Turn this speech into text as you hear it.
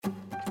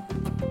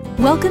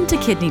Welcome to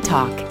Kidney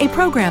Talk, a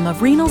program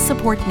of Renal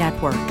Support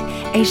Network,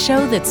 a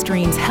show that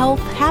streams health,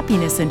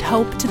 happiness, and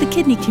hope to the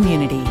kidney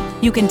community.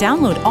 You can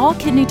download all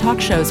Kidney Talk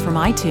shows from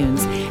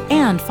iTunes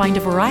and find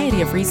a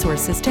variety of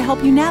resources to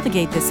help you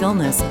navigate this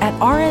illness at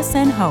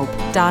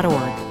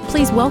rsnhope.org.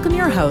 Please welcome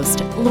your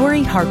host,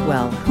 Lori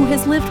Hartwell, who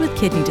has lived with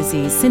kidney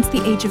disease since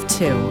the age of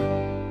 2.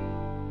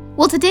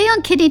 Well, today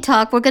on Kidney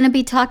Talk, we're going to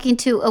be talking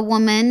to a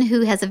woman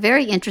who has a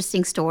very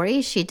interesting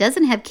story. She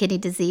doesn't have kidney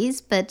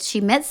disease, but she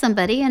met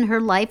somebody and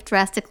her life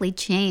drastically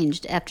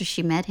changed after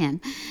she met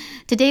him.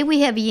 Today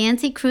we have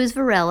Yancy Cruz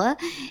Varela,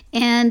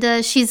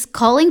 and she's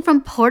calling from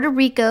Puerto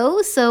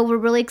Rico, so we're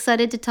really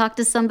excited to talk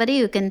to somebody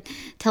who can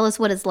tell us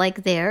what it's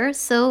like there.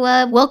 So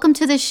welcome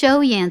to the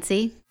show,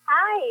 Yancy.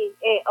 Hi,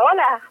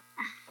 hola.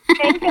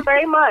 Thank you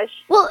very much.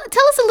 Well,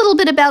 tell us a little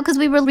bit about, because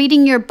we were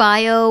reading your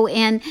bio,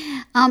 and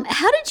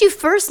how did you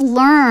first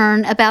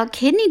learn about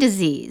kidney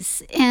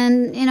disease?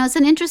 And, you know, it's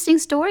an interesting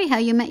story how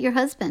you met your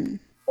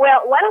husband.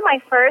 Well, one of my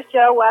first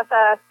jobs was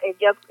as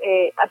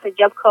a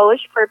job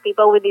coach for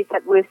people with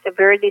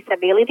severe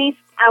disabilities.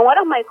 And one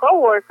of my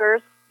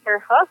coworkers,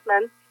 her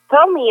husband,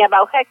 told me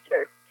about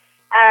Hector.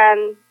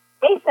 And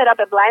they set up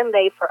a blind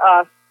date for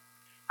us.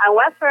 And it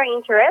was very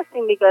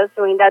interesting because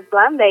during that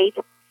blind date,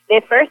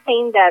 the first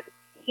thing that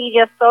he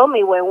just told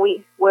me when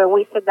we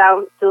sat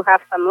down to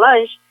have some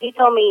lunch, he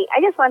told me,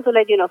 I just want to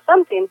let you know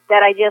something,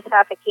 that I just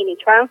have a kidney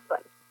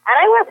transplant. And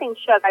I was in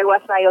shock. I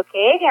was like,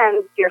 okay,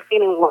 and you're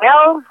feeling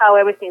well, how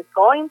everything's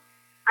going?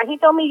 And he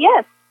told me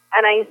yes.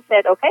 And I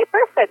said, okay,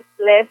 perfect.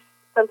 Let's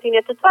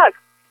continue to talk.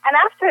 And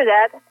after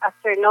that,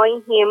 after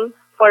knowing him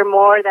for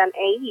more than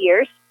 8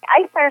 years,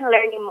 I started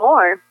learning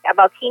more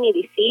about kidney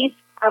disease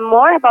and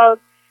more about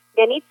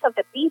the needs of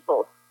the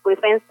people with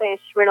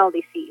end-stage renal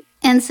disease.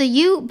 And so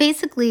you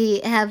basically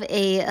have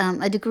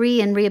a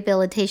degree in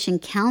rehabilitation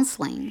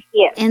counseling.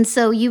 Yes. And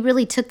so you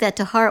really took that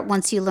to heart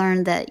once you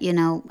learned that,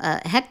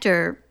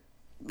 Hector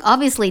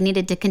obviously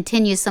needed to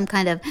continue some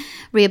kind of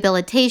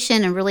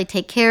rehabilitation and really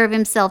take care of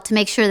himself to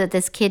make sure that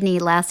this kidney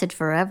lasted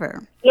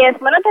forever. Yes,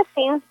 one of the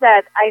things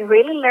that I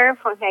really learned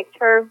from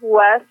Hector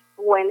was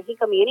when he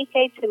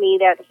communicated to me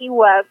that he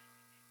was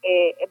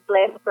a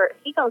blessed person.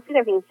 He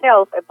considered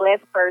himself a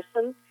blessed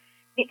person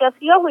because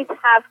he always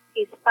had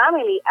his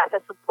family as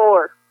a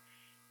support.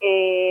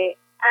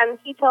 And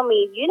he told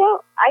me,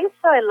 I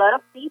saw a lot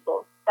of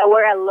people that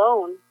were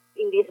alone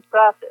in this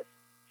process.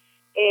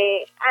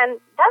 And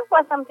that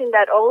was something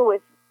that always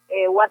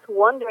was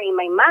wondering in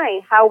my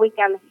mind, how we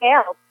can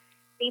help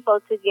people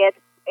to get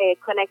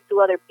connect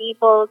to other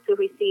people, to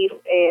receive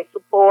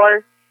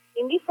support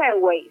in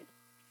different ways.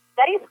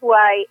 That is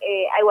why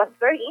I was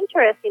very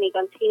interested in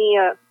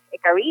continuing a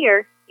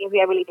career in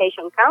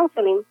rehabilitation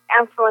counseling.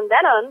 And from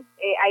then on,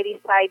 I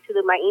decided to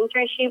do my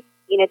internship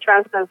in a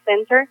transplant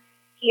center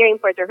here in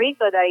Puerto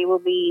Rico, that it will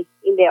be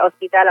in the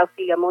Hospital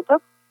Auxilio Mutuo.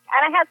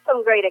 And I had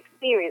some great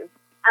experience.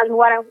 And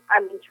what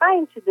I've been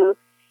trying to do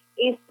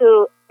is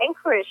to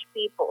encourage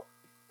people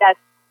that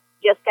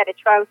just get a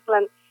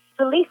transplant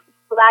to live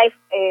life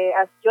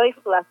as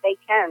joyful as they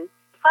can,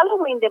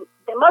 following the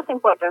most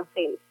important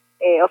things.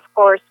 Of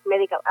course,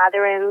 medical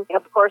adherence,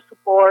 of course,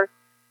 support,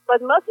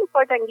 but most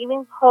important,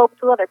 giving hope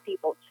to other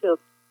people, too,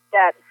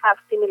 that have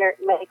similar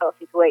medical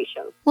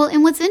situations. Well,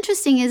 and what's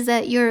interesting is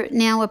that you're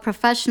now a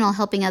professional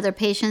helping other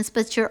patients,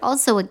 but you're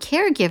also a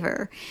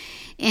caregiver.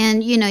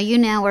 And, you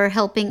now are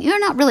helping. You're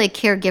not really a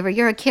caregiver.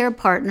 You're a care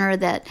partner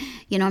that,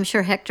 I'm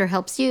sure Hector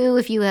helps you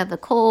if you have a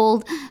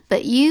cold.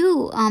 But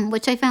you,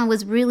 which I found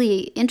was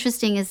really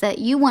interesting, is that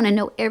you want to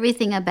know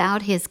everything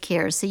about his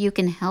care so you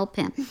can help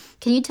him.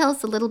 Can you tell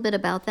us a little bit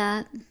about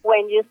that?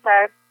 When you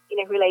start in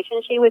a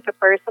relationship with a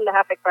person that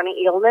has a chronic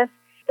illness,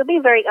 to be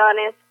very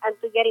honest and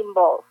to get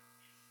involved.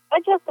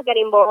 Not just to get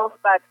involved,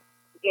 but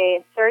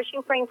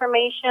searching for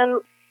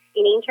information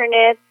in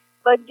internet,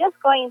 but just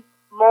going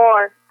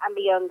more and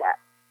beyond that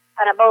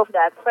and above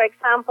that. For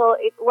example,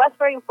 it was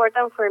very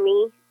important for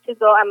me to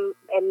go and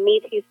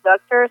meet his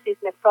doctors, his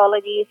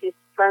nephrologists, his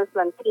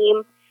transplant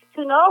team,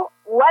 to know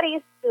what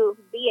is to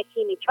be a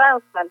kidney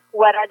transplant,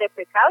 what are the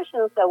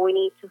precautions that we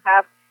need to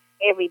have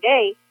every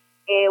day,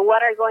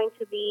 what are going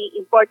to be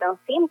important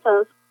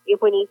symptoms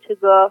if we need to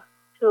go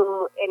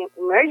to an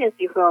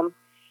emergency room,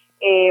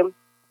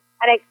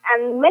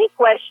 and many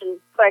questions,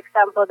 for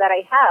example, that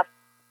I have.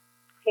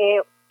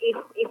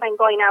 If I'm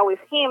going out with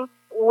him,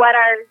 what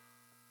are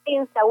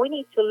things that we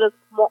need to look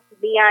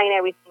behind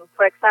everything?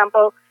 For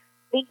example,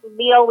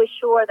 be always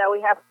sure that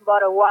we have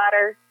bottled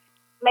water,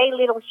 make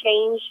little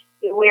change.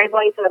 If we are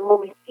going to the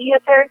movie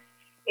theater,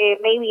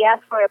 maybe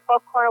ask for a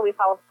popcorn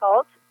without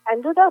salt,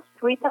 and do those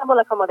reasonable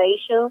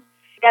accommodations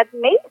that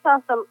may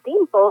sound so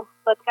simple,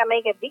 but can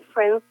make a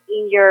difference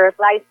in your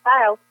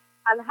lifestyle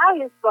and how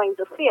it's going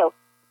to feel.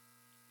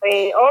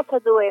 Also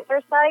do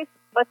exercise,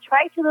 but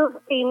try to do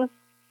things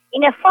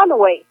in a fun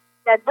way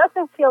that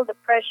doesn't feel the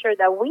pressure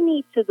that we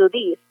need to do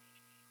this.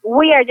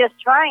 We are just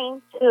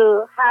trying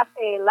to have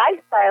a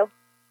lifestyle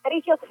that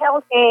is just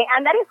healthy,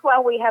 and that is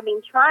what we have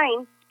been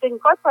trying to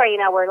incorporate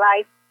in our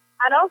life,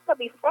 and also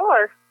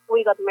before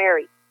we got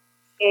married.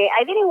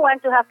 I didn't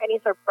want to have any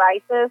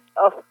surprises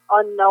of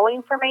unknown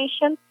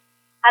information.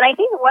 And I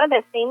think one of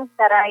the things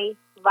that I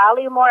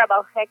value more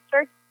about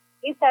Hector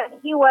is that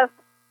he was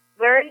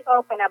very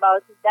open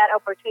about that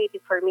opportunity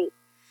for me.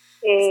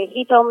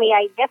 He told me,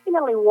 I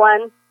definitely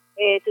want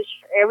to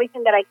share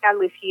everything that I can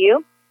with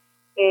you,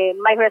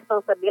 my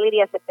responsibility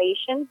as a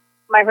patient,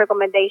 my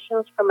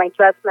recommendations from my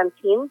transplant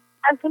team,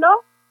 and to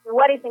know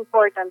what is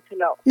important to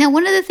know. Now,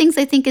 one of the things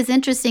I think is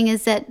interesting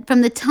is that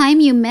from the time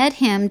you met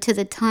him to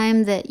the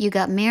time that you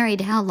got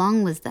married, how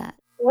long was that?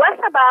 Was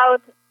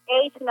about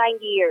 8 to 9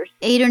 years.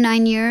 8 or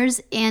 9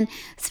 years. And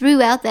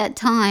throughout that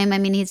time, I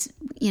mean, he's,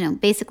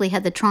 basically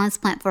had the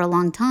transplant for a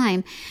long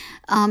time.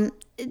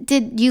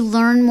 Did you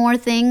learn more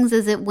things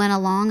as it went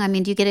along? I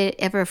mean, do you get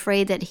ever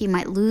afraid that he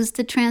might lose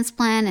the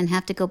transplant and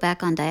have to go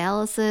back on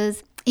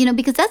dialysis?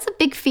 Because that's a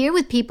big fear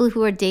with people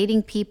who are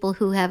dating people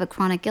who have a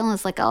chronic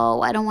illness, like,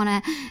 oh, I don't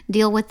want to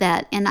deal with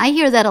that. And I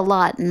hear that a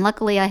lot. And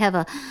luckily I have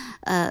a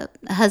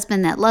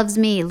husband that loves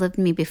me. He loved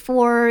me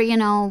before,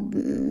 when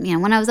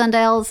I was on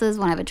dialysis,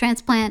 when I have a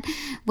transplant,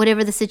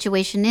 whatever the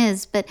situation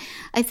is. But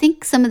I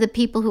think some of the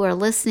people who are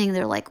listening,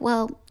 they're like,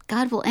 well,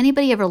 God, will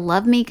anybody ever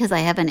love me because I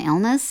have an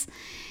illness?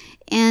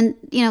 And,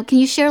 can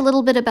you share a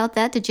little bit about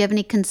that? Did you have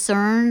any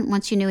concern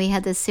once you knew he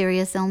had this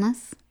serious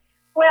illness?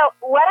 Well,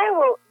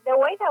 the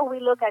way that we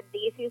look at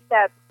this is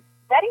that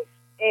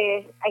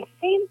is, I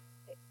think,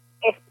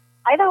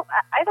 I don't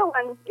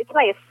want, it's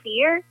like a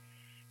fear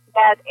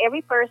that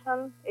every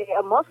person,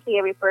 mostly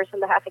every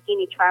person that has a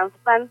kidney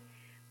transplant,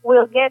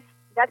 will get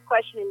that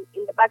question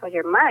in the back of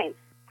your mind.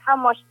 How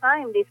much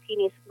time this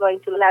kidney is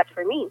going to last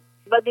for me?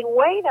 But the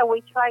way that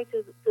we try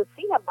to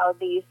think about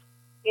this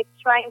is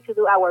trying to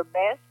do our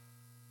best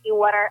in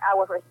what are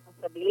our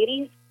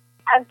responsibilities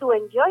and to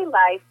enjoy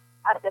life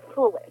at the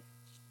fullest.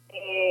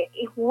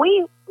 If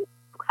we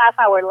have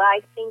our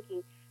life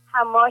thinking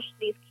how much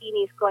this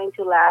kidney is going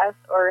to last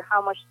or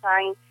how much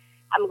time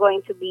I'm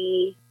going to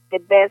be the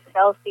best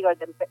healthy or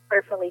the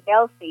perfectly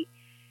healthy,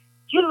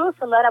 you lose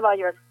a lot about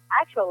your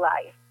actual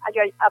life,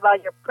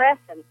 about your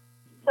present.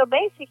 So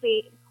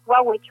basically,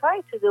 what we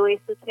try to do is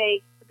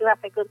to have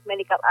a good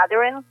medical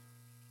adherence,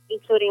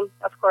 including,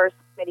 of course,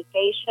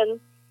 medication,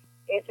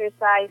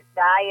 exercise,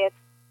 diet,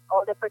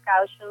 all the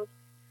precautions.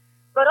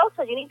 But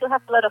also, you need to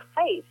have a lot of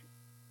faith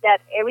that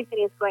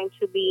everything is going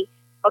to be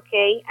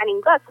okay and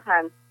in God's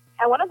hands.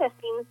 And one of the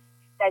things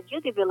that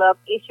you develop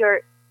is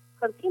your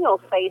continual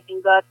faith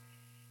in God,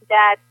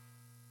 that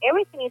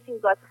everything is in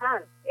God's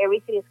hands.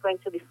 Everything is going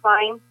to be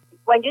fine.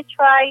 When you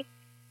try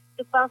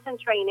to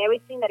concentrate in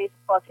everything that is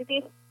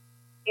positive,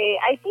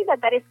 I think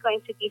that is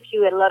going to give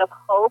you a lot of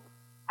hope,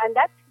 and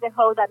that's the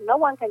hope that no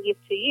one can give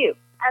to you.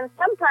 And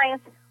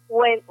sometimes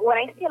when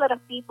I see a lot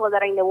of people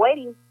that are in the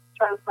waiting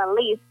transplant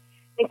list,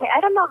 they say, I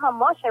don't know how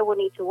much I will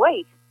need to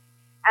wait.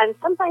 And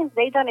sometimes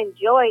they don't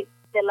enjoy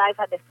the life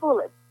at the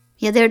fullest.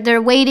 Yeah,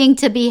 they're waiting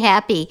to be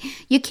happy.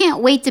 You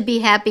can't wait to be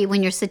happy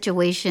when your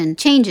situation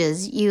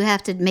changes. You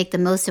have to make the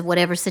most of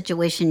whatever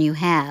situation you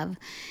have.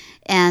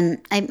 And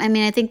I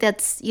mean, I think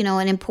that's,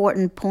 an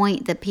important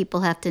point that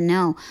people have to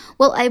know.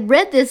 Well, I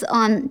read this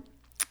on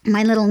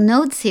my little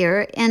notes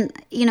here, and,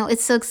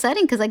 it's so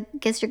exciting because I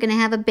guess you're going to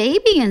have a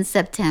baby in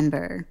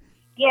September.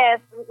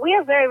 Yes, we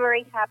are very,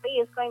 very happy.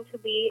 It's going to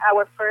be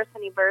our first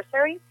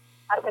anniversary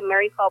as a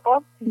married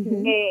couple.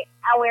 Mm-hmm.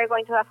 And we are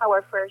going to have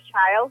our first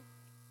child.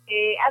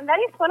 And that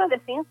is one of the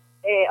things,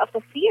 of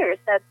the fears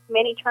that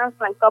many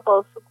transplant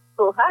couples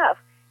will have,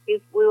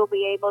 if we will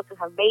be able to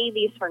have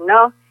babies or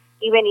not,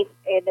 even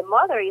if the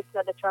mother is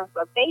not a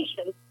transplant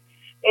patient.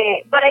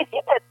 But I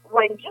think that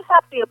when you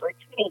have the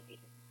opportunity,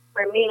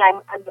 for me,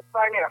 I'm the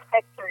partner of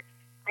Hector,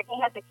 and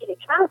he has a kidney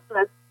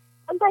transplant,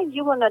 sometimes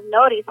you will not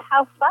notice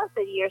how fast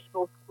the years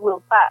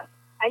will pass.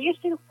 And you're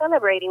still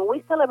celebrating.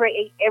 We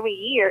celebrate every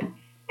year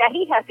that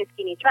he has his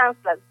kidney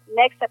transplant.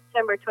 Next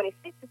September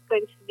 26th is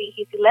going to be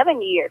his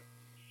 11th year.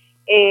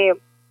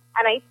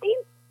 And I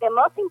think the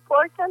most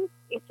important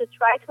is to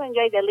try to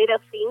enjoy the little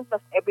things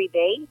of every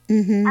day.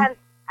 Mm-hmm.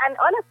 And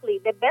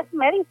honestly, the best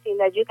medicine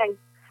that you can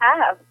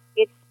have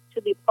is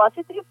to be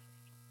positive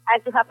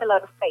and to have a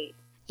lot of faith.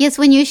 Yes,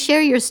 when you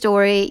share your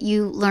story,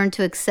 you learn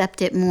to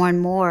accept it more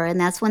and more, and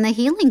that's when the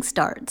healing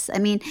starts. I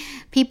mean,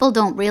 people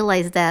don't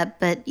realize that,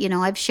 but,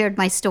 I've shared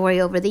my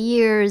story over the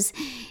years,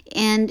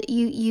 and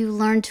you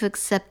learn to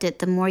accept it.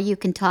 The more you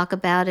can talk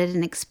about it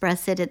and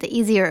express it, the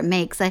easier it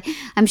makes.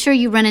 I'm sure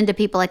you run into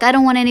people like, I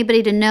don't want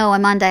anybody to know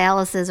I'm on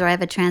dialysis or I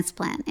have a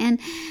transplant. And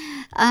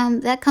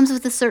that comes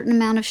with a certain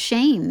amount of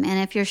shame. And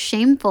if you're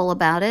shameful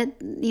about it,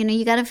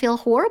 you got to feel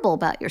horrible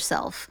about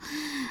yourself.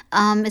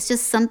 It's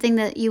just something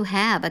that you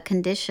have, a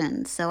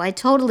condition. So I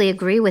totally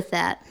agree with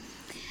that.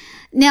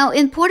 Now,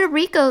 in Puerto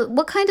Rico,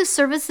 what kind of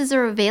services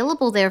are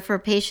available there for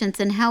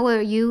patients, and how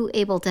are you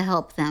able to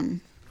help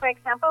them? For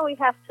example, we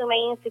have two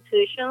main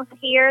institutions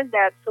here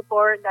that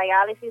support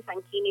dialysis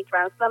and kidney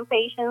transplant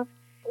patients.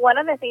 One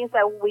of the things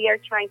that we are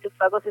trying to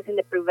focus is in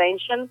the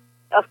prevention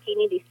of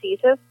kidney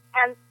diseases.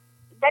 And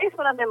that is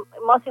one of the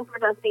most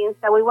important things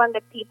that we want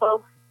the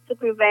people to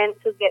prevent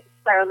to get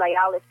started on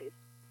dialysis.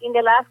 In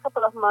the last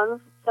couple of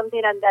months,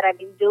 something that I've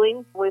been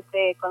doing with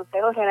the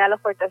Consejo Renal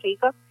of Puerto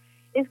Rico,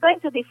 is going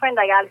to different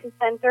dialysis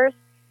centers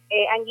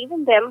and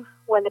giving them,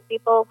 when the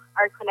people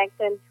are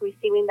connected to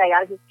receiving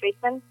dialysis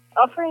treatment,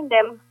 offering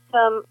them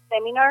some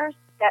seminars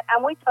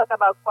and we talk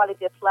about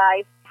quality of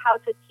life, how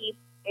to keep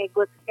a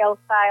good health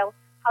style,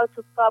 how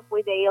to cope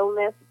with the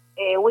illness.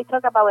 We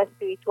talk about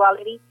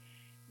spirituality.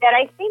 That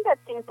I think that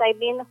since I've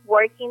been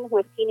working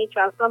with kidney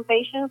transplant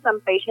patients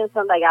and patients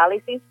on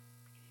dialysis,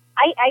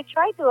 I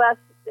try to ask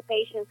the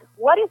patients,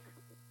 what is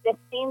the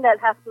thing that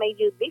has made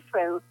you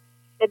different,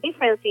 the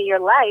difference in your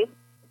life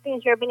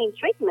since you've been in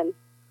treatment?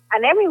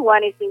 And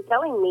everyone has been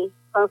telling me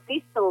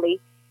consistently,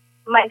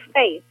 my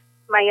faith,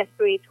 my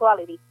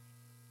spirituality.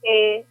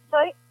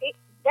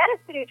 That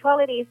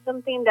spirituality is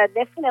something that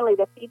definitely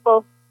the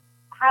people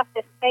have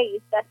the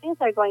faith that things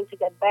are going to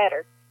get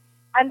better.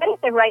 And that is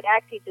the right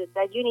attitude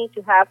that you need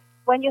to have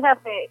when you have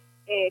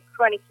a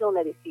chronic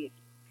kidney disease.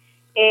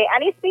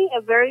 And it's been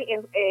a very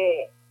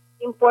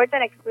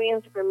important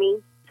experience for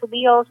me to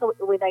be also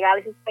with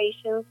dialysis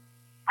patients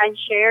and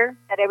share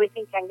that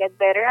everything can get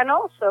better. And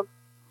also,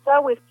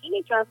 so with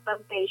kidney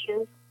transplant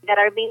patients that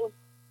are being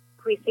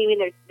receiving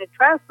the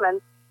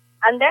transplant,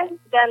 and then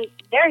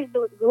they're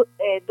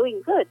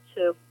doing good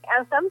too.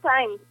 And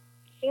sometimes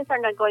things are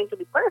not going to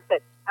be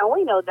perfect, and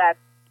we know that.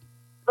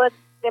 But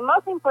the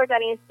most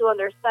important is to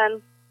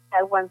understand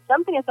that when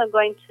something is not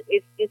going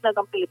to, it's not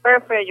completely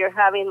perfect, you're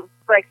having,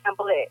 for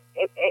example,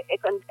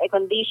 a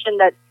condition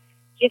that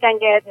you can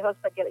get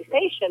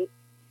hospitalization,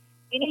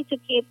 you need to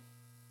keep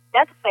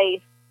that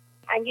faith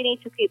and you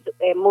need to keep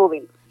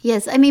moving.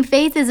 Yes, I mean,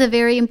 faith is a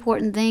very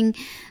important thing,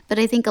 but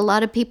I think a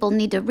lot of people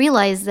need to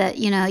realize that,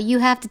 you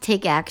have to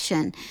take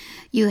action.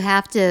 You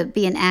have to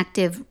be an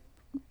active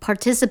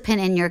participant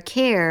in your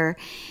care.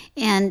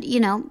 And,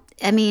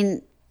 I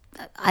mean,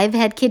 I've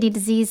had kidney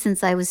disease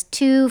since I was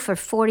 2 for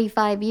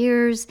 45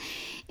 years.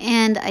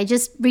 And I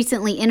just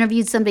recently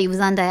interviewed somebody who was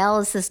on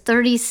dialysis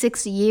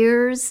 36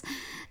 years.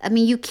 I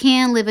mean, you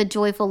can live a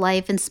joyful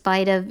life in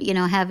spite of,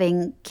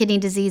 having kidney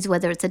disease,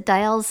 whether it's a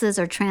dialysis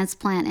or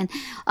transplant. And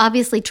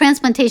obviously,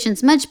 transplantation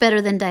is much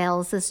better than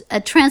dialysis. A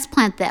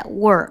transplant that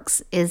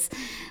works is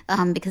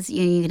because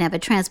you can have a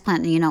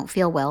transplant and you don't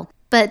feel well.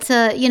 But,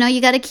 you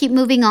got to keep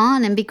moving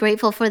on and be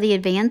grateful for the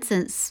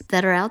advances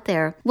that are out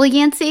there. Well,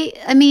 Yancy,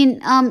 I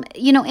mean,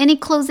 any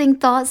closing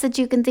thoughts that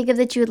you can think of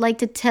that you would like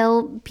to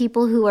tell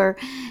people who are,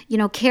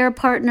 care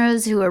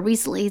partners who are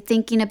recently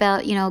thinking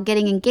about,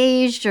 getting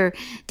engaged or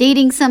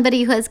dating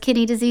somebody who has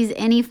kidney disease?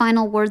 Any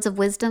final words of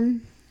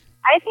wisdom?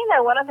 I think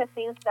that one of the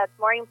things that's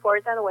more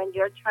important when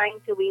you're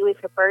trying to be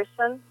with a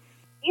person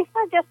is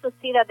not just to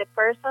see that the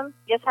person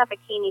just have a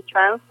kidney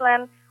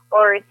transplant,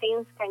 or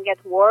things can get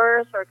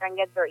worse or can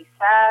get very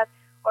sad,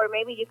 or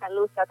maybe you can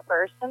lose that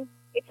person.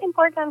 It's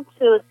important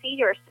to see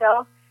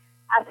yourself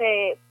as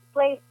a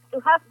place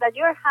to have that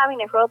you're having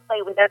a role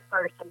play with that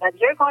person, that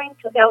you're going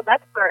to help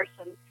that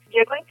person.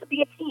 You're going to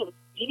be a team.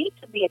 You need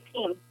to be a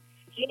team.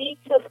 You need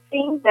to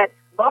think that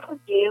both of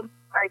you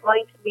are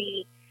going to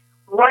be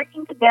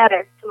working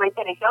together to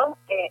maintain a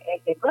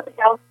good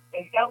health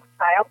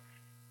style,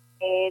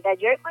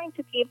 that you're going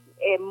to keep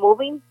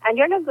moving, and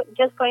you're not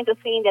just going to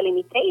see the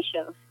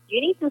limitations. You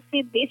need to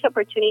see this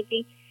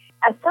opportunity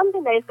as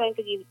something that is going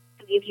to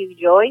give you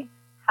joy,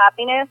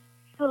 happiness,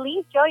 to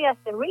live joy as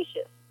the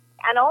riches.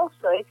 And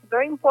also, it's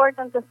very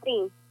important to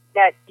think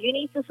that you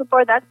need to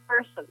support that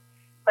person.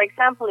 For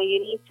example, you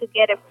need to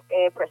get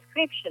a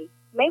prescription.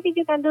 Maybe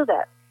you can do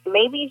that.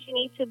 Maybe you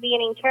need to be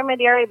an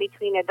intermediary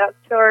between a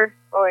doctor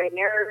or a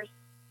nurse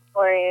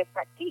or a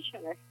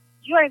practitioner.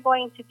 You are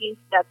going to give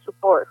that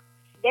support.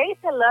 There is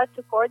a lot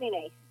to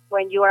coordinate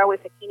when you are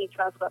with a kidney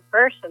transplant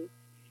person.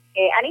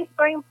 And it's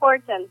very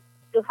important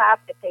to have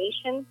the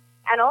patience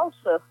and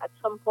also, at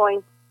some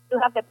point, to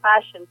have the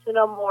passion to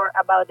know more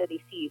about the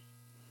disease.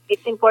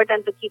 It's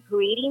important to keep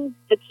reading,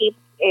 to keep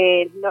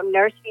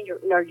nurturing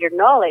your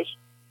knowledge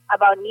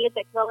about new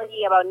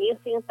technology, about new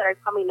things that are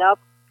coming up,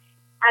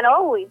 and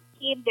always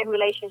keep the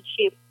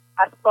relationship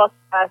as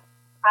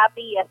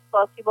happy as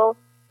possible,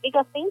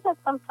 because things that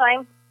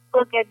sometimes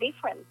will get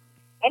different.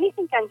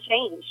 Anything can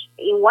change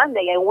in one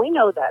day, and we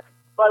know that.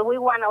 But we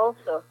want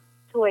also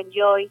to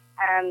enjoy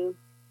and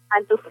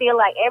to feel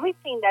like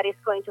everything that is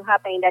going to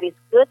happen that is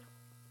good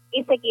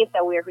is a gift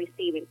that we're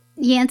receiving.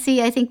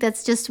 Yancy, I think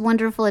that's just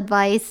wonderful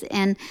advice.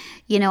 And,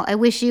 I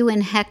wish you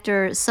and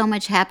Hector so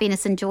much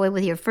happiness and joy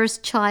with your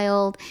first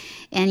child.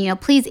 And,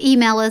 please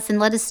email us and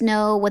let us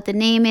know what the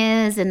name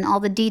is and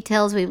all the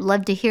details. We'd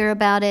love to hear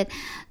about it.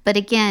 But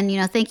again,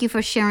 thank you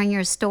for sharing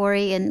your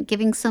story and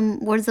giving some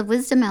words of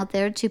wisdom out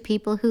there to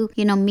people who,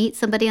 meet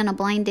somebody on a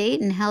blind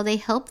date and how they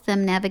help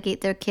them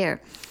navigate their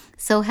care.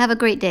 So have a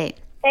great day.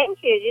 Thank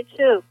you. You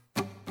too.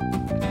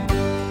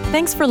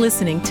 Thanks for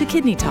listening to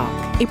Kidney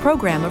Talk, a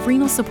program of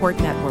Renal Support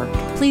Network.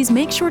 Please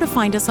make sure to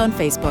find us on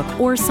Facebook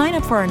or sign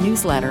up for our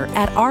newsletter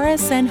at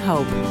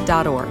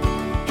rsnhope.org.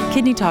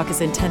 Kidney Talk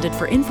is intended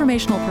for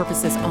informational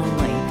purposes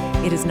only.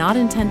 It is not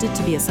intended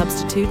to be a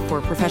substitute for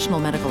professional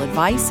medical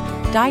advice,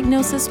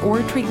 diagnosis,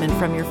 or treatment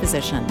from your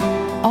physician.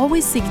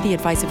 Always seek the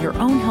advice of your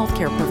own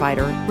healthcare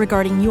provider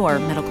regarding your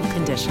medical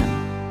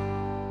condition.